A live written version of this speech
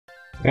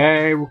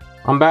Hey,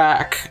 I'm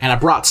back, and I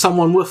brought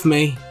someone with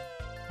me.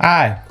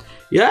 Hi.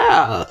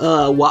 Yeah,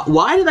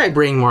 why did I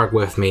bring Mark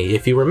with me?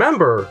 If you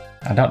remember...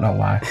 I don't know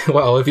why.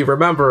 Well, if you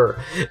remember,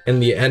 in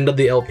the end of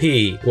the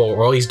LP, well,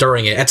 or at least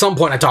during it, at some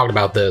point I talked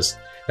about this,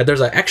 that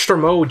there's an extra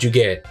mode you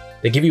get.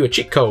 They give you a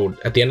cheat code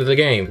at the end of the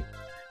game.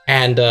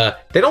 And,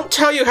 they don't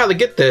tell you how to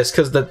get this,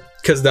 because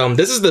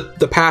this is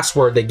the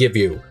password they give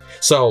you.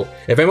 So,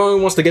 if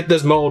anyone wants to get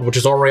this mode, which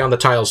is already on the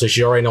title, so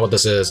you already know what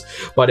this is,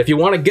 but if you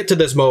want to get to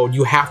this mode,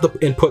 you have to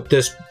input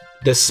this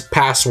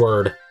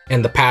password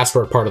in the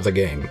password part of the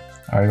game.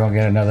 Are you gonna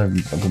get another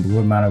good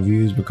amount of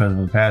views because of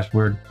the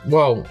password?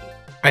 Well,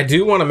 I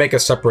do want to make a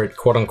separate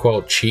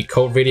quote-unquote cheat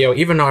code video,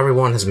 even though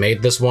everyone has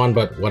made this one,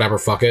 but whatever,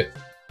 fuck it.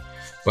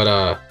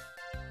 But,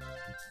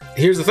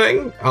 here's the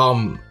thing,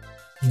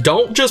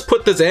 don't just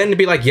put this in and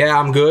be like, yeah,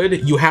 I'm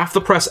good. You have to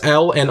press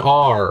L and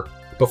R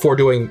before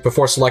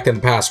selecting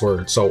the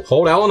password. So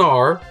hold L and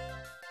R,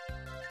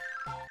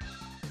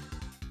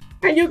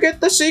 and you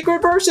get the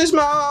secret versus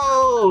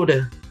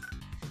mode.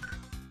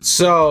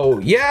 So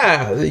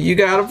yeah, you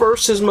got a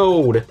versus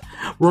mode.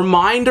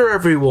 Reminder,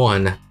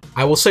 everyone,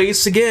 I will say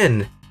this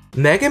again.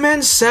 Mega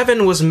Man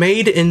 7 was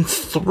made in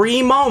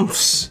 3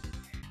 months,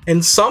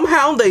 and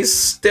somehow they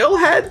still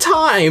had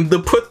time to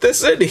put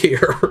this in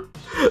here.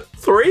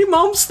 3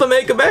 months to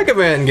make a Mega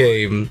Man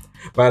game.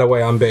 By the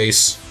way, I'm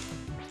Bass.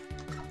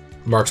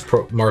 Mark's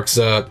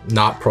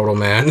not Proto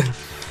Man.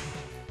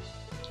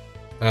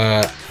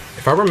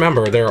 If I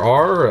remember, there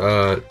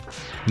are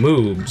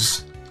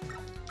moves.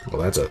 Well,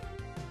 that's it.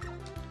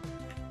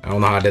 I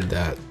don't know how I did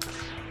that.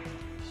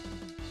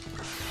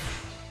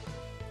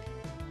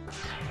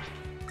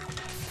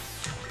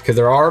 Because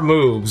there are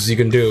moves you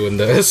can do in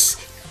this.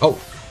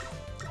 Oh,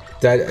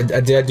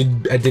 I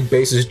did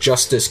Bass's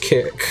Justice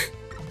Kick.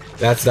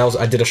 I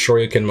did a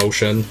Shoryuken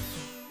motion.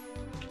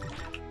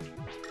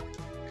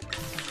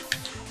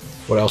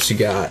 What else you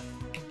got?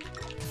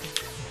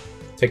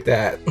 Take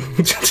that.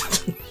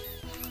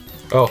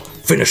 Oh,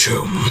 finish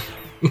him.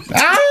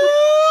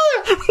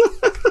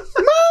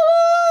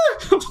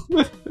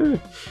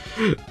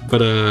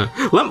 But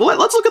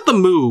let's look at the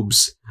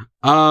moves.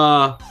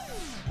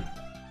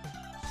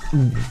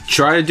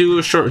 Try to do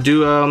a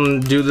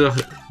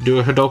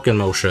Hadouken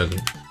motion.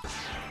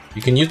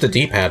 You can use the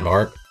D-pad,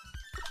 Mark.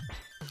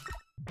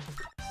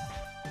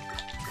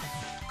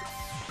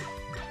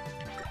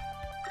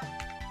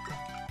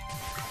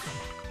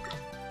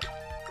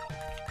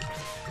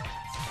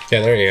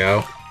 Yeah, there you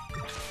go.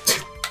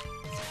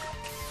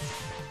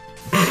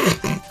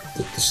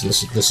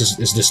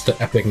 Is this the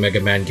epic Mega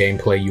Man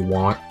gameplay you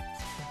want?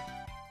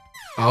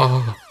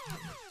 Oh.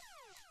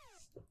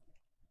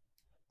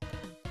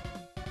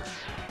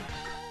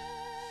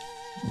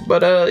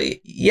 But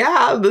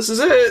yeah, this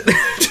is it.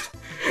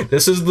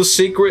 This is the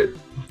secret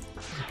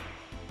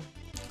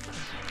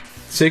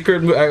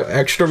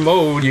extra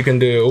mode you can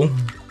do.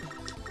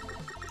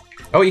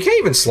 Oh, you can't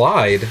even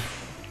slide.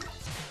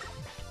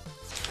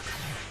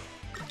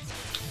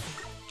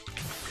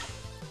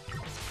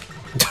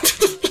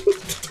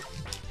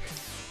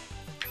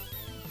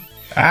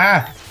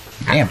 Ah!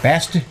 Damn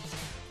bastard.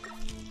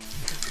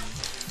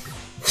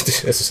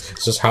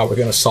 This is how we're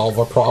gonna solve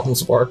our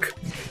problems, Mark.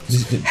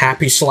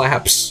 Happy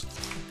slaps.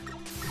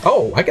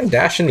 Oh, I can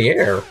dash in the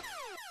air.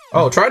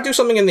 Oh, try to do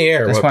something in the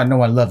air. That's why no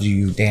one loves you,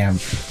 you damn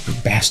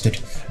bastard.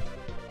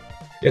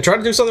 Yeah, try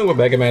to do something with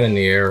Mega Man in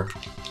the air.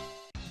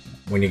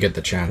 When you get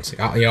the chance.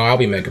 I'll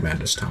be Mega Man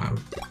this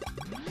time.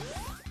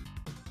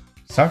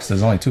 Sucks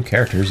there's only 2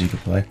 characters you can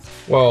play.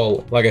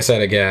 Well, like I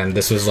said again,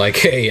 this was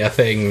like a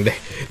thing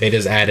they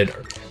just added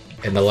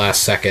in the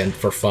last second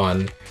for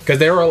fun. Because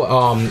they were,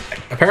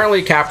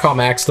 apparently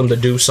Capcom asked them to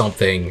do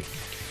something.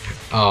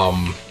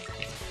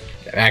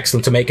 Asked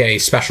them to make a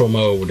special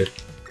mode.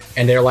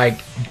 And they're like,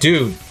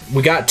 dude,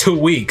 we got 2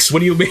 weeks. What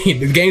do you mean?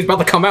 The game's about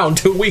to come out in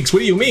 2 weeks. What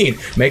do you mean?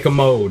 Make a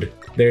mode.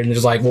 They're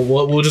just like,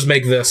 well, we'll just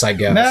make this, I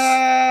guess.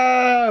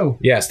 No!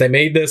 Yes, they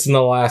made this in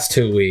the last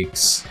 2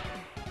 weeks.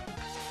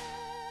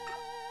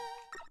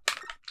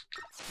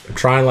 They're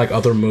trying like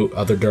other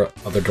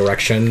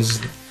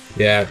directions.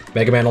 Yeah,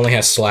 Mega Man only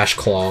has Slash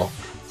Claw.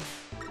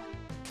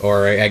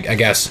 Or I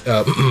guess,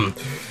 well,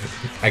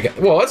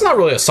 it's not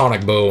really a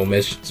Sonic Boom.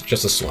 It's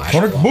just a Slash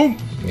Sonic Claw. Boom.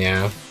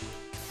 Yeah.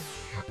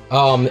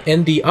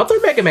 In the other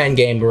Mega Man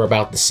game we're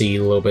about to see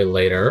a little bit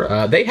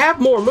later, they have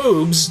more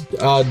moves.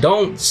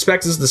 Don't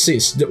expect us to see.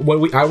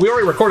 We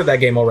already recorded that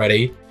game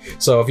already,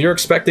 so if you're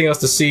expecting us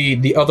to see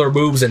the other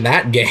moves in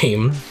that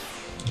game,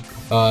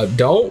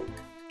 don't.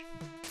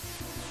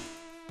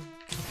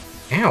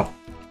 Ow.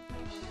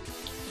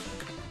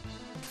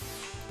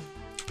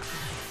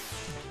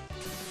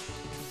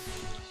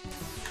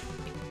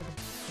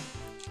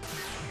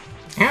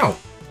 Ow.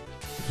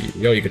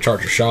 Yo, you can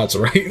charge your shots,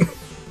 right?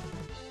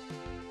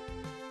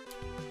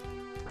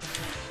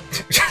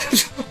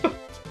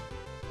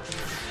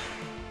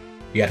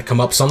 You gotta come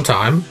up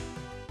sometime.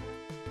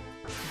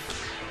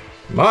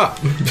 Come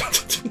up.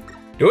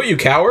 Do it, you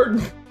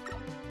coward.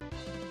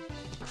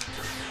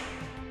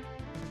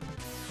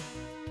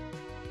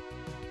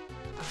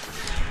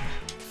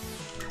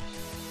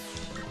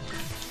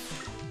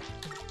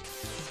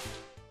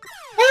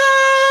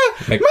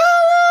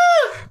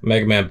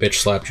 Mega Man bitch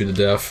slapped you to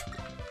death.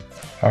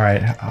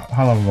 Alright,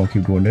 how long are we gonna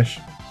keep doing this?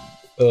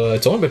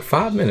 It's only been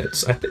 5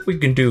 minutes. I think we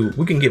can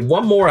get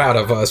one more out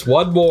of us.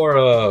 One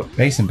more,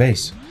 Base and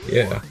base.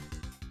 Yeah.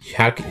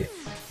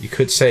 You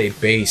could say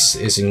base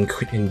is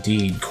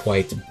indeed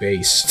quite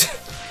based.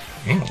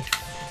 Damn.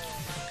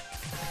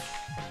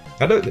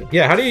 How do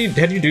you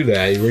do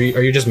that?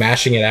 Are you just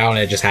mashing it out and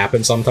it just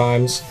happens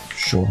sometimes?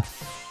 Sure.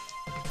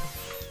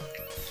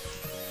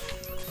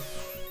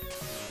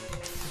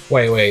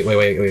 Wait.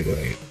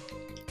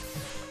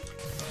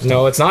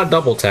 No, it's not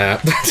double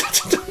tap.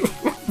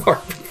 For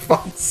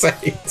fuck's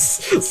sakes.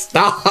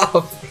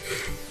 Stop!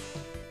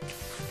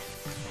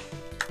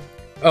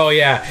 Oh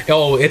yeah.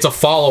 Oh, it's a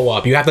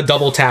follow-up. You have to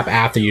double tap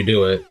after you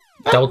do it.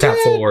 Double tap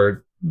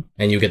forward,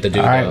 and you get to do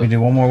Alright, we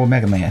do one more with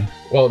Mega Man.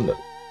 Well,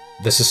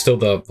 this is still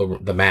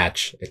the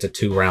match. It's a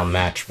 2-round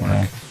match,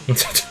 Mark. Yeah.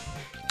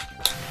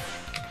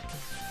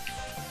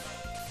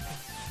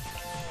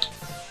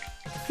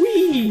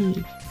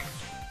 Whee!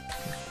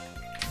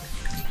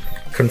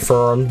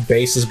 Confirmed,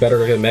 Base is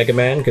better than Mega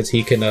Man because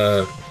he can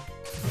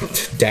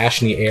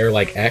dash in the air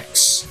like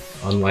X,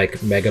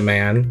 unlike Mega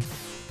Man.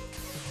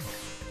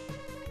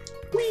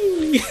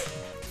 Whee!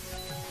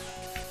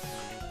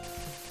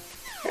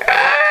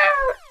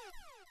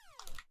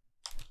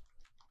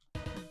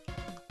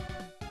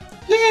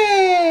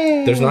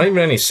 Yay! There's not even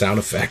any sound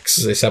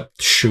effects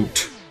except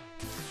shoot.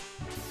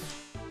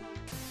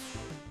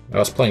 I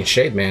was playing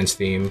Shade Man's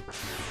theme.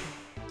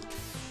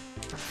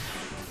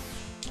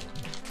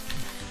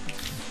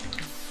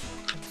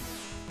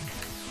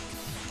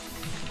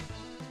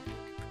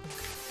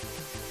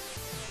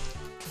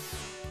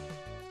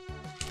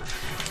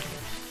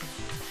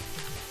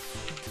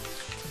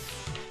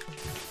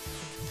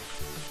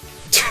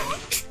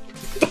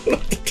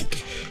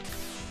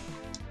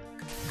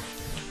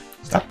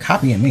 Stop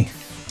copying me.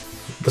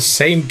 The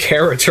same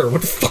character, what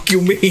the fuck you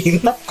mean?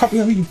 Stop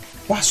copying me, you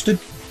bastard.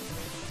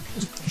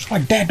 It's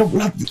like Dad don't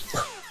love you.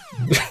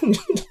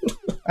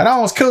 And I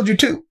almost killed you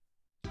too.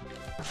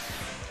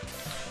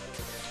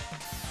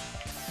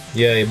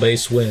 Yay,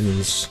 Base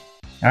wins.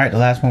 Alright, the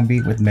last one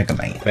beat with Mega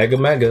Man.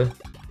 Mega.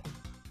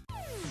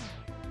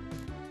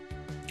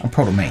 I'm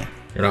Proto Man.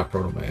 You're not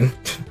Proto Man.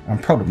 I'm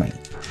Proto Man.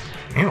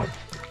 Ow.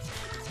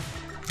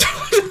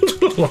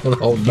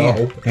 Oh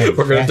no. Damn,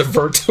 we're gonna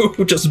divert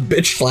to just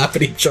bitch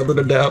slapping each other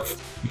to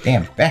death. You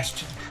damn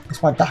bastard.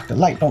 That's why Dr.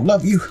 Light don't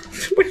love you.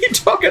 What are you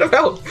talking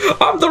about?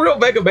 I'm the real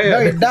Mega Man. No,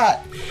 you're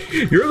not.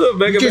 You're the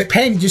Mega Man. You just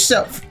painted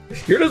yourself.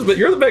 You're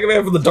the Mega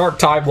Man from the dark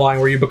timeline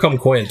where you become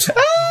Quint.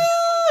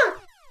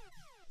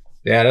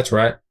 Yeah, that's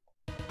right.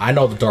 I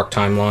know the dark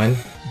timeline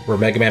where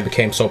Mega Man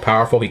became so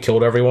powerful he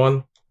killed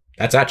everyone.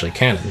 That's actually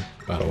canon,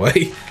 by the way.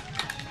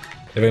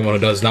 If anyone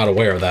who is not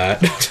aware of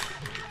that.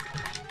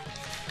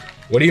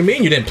 What do you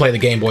mean you didn't play the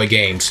Game Boy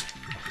games?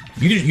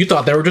 You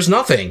thought they were just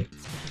nothing.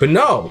 But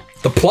no,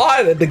 the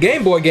plot of the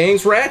Game Boy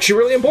games were actually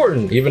really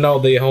important, even though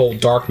the whole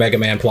Dark Mega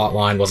Man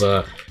plotline was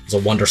a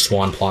Wonder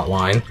Swan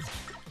plotline.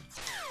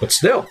 But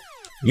still,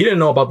 you didn't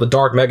know about the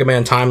Dark Mega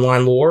Man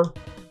timeline lore.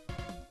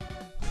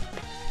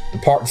 The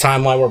part of the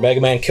timeline where Mega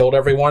Man killed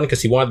everyone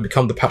because he wanted to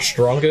become the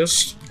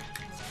strongest.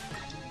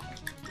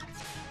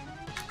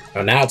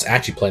 Oh, now it's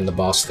actually playing the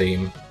boss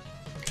theme.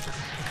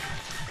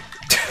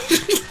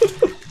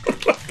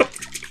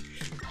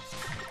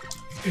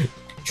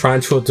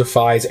 Trying to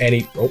devise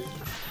any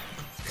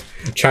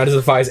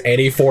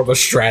form of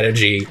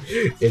strategy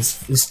is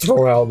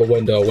thrown out of the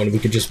window when we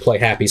could just play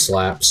happy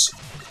slaps.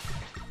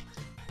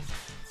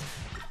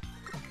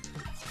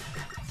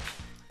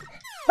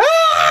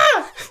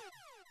 Ah!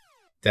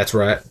 That's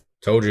right.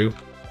 Told you.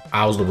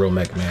 I was the real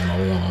Mega Man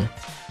all along.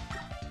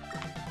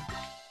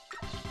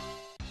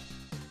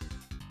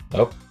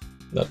 Oh,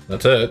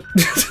 that's it.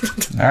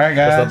 Alright, guys.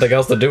 There's nothing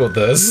else to do with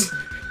this.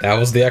 That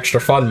was the extra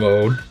fun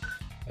mode.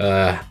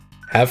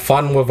 Have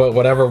fun with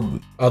whatever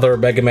other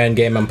Mega Man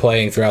game I'm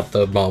playing throughout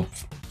the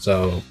month.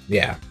 So,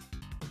 yeah.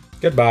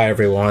 Goodbye,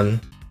 everyone.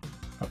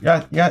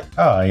 Yeah.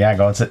 Oh, yeah,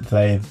 go and sit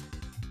today.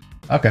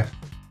 Okay.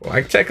 Well,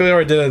 I technically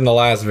already did it in the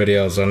last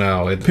video, so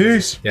no.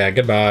 Peace. Yeah,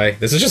 goodbye.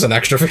 This is just an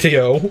extra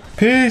video.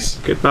 Peace.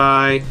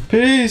 Goodbye.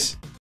 Peace.